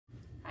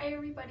Hi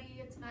everybody,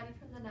 it's Maddie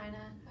from the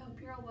Nina. I hope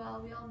you're all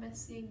well. We all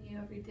miss seeing you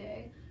every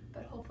day,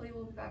 but hopefully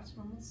we'll be back to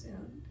normal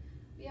soon.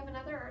 We have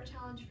another art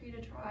challenge for you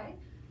to try.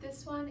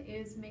 This one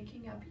is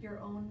making up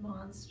your own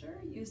monster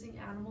using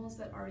animals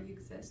that already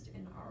exist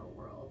in our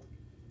world.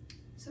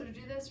 So to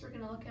do this, we're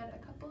going to look at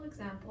a couple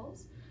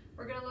examples.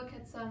 We're going to look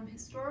at some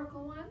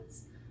historical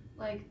ones,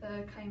 like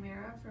the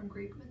chimera from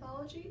Greek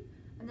mythology,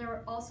 and then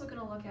we're also going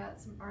to look at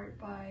some art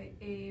by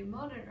a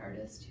modern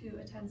artist who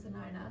attends the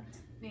Nina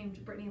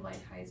named Brittany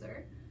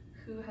Leitheiser,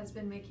 who has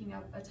been making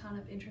up a ton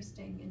of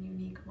interesting and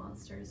unique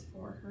monsters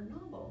for her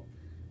novel.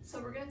 So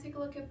we're going to take a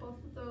look at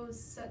both of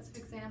those sets of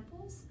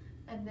examples,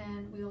 and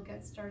then we'll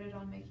get started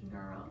on making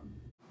our own.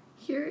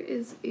 Here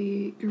is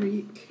a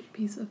Greek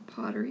piece of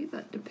pottery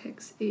that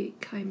depicts a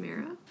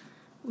chimera,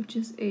 which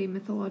is a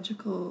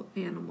mythological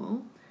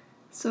animal.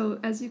 So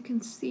as you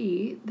can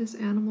see, this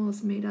animal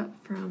is made up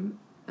from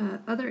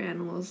other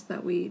animals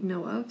that we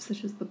know of,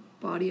 such as the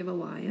body of a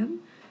lion,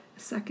 a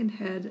second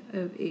head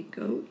of a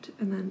goat,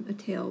 and then a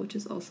tail, which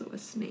is also a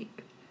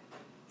snake.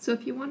 So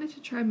if you wanted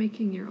to try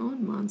making your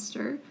own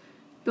monster,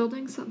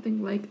 building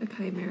something like a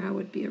chimera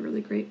would be a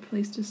really great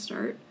place to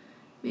start.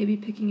 Maybe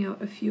picking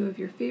out a few of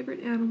your favorite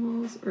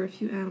animals or a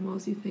few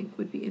animals you think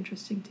would be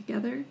interesting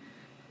together,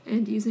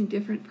 and using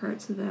different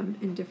parts of them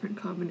in different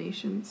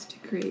combinations to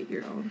create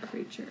your own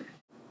creature.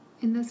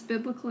 In this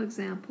biblical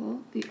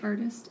example, the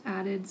artist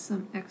added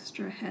some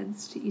extra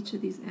heads to each of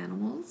these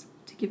animals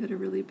to give it a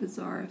really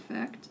bizarre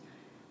effect.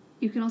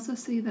 You can also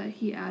see that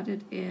he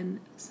added in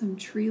some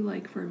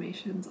tree-like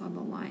formations on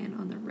the lion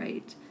on the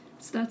right.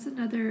 So that's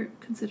another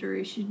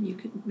consideration you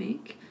could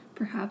make,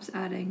 perhaps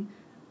adding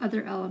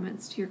other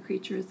elements to your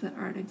creatures that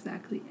aren't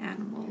exactly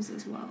animals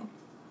as well.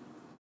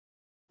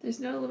 There's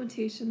no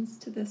limitations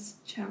to this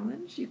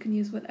challenge. You can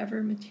use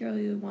whatever material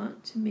you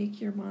want to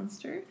make your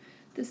monster.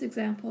 This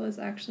example is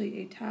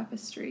actually a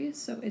tapestry,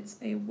 so it's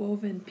a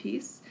woven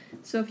piece.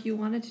 So if you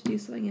wanted to do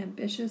something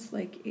ambitious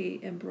like a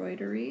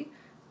embroidery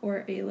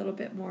or a little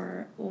bit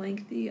more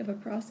lengthy of a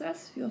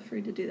process, feel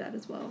free to do that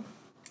as well.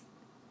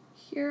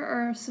 Here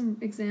are some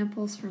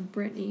examples from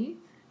Brittany.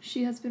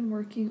 She has been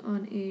working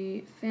on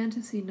a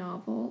fantasy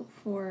novel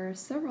for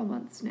several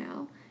months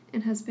now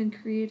and has been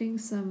creating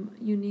some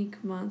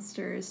unique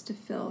monsters to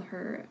fill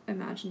her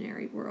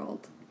imaginary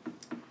world.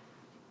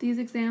 These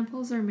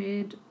examples are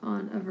made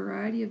on a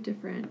variety of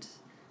different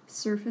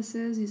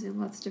surfaces using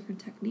lots of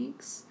different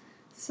techniques.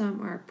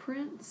 Some are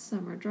prints,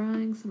 some are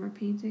drawings, some are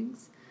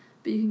paintings,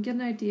 but you can get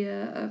an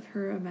idea of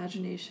her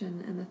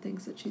imagination and the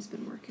things that she's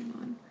been working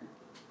on.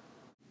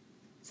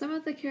 Some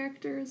of the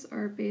characters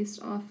are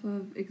based off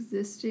of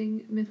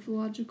existing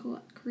mythological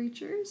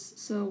creatures.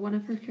 So one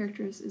of her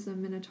characters is a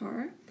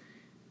minotaur,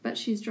 but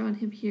she's drawn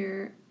him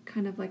here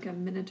kind of like a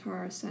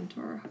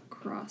minotaur-centaur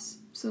cross.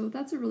 So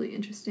that's a really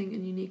interesting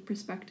and unique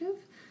perspective.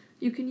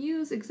 You can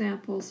use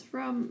examples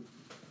from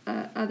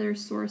other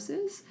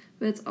sources,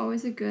 but it's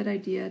always a good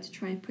idea to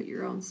try and put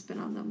your own spin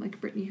on them,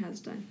 like Brittany has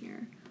done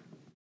here.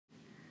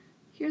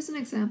 Here's an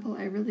example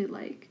I really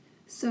like.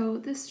 So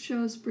this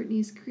shows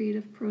Brittany's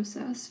creative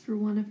process for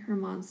one of her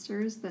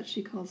monsters that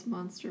she calls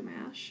Monster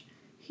Mash.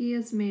 He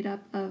is made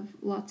up of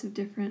lots of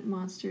different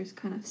monsters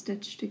kind of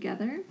stitched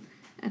together,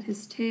 and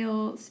his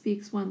tail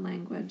speaks one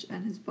language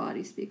and his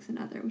body speaks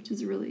another, which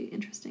is a really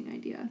interesting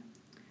idea.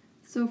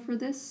 So for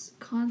this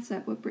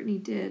concept, what Brittany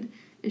did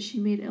is she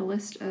made a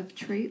list of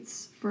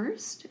traits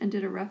first and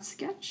did a rough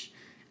sketch,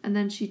 and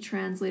then she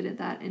translated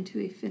that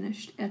into a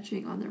finished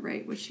etching on the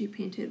right, which she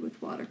painted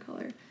with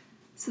watercolor.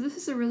 So this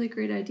is a really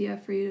great idea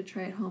for you to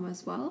try at home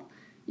as well.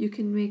 You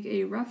can make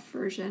a rough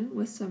version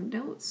with some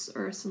notes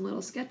or some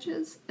little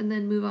sketches, and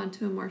then move on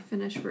to a more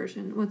finished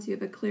version once you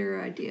have a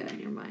clearer idea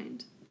in your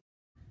mind.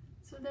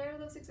 So there are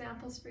those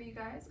examples for you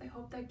guys. I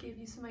hope that gave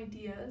you some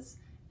ideas,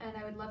 and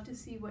I would love to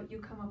see what you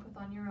come up with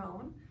on your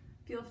own.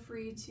 Feel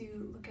free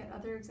to look at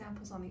other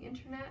examples on the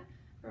internet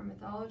from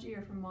mythology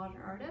or from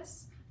modern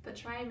artists, but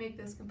try and make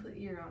this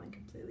completely your own and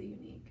completely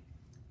unique.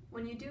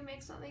 When you do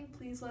make something,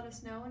 please let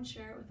us know and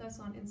share it with us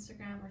on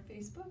Instagram or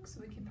Facebook so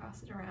we can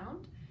pass it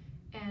around.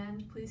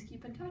 And please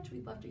keep in touch.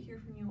 We'd love to hear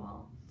from you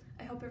all.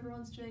 I hope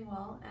everyone's doing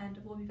well, and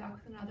we'll be back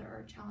with another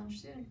art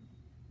challenge soon.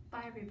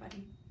 Bye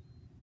everybody.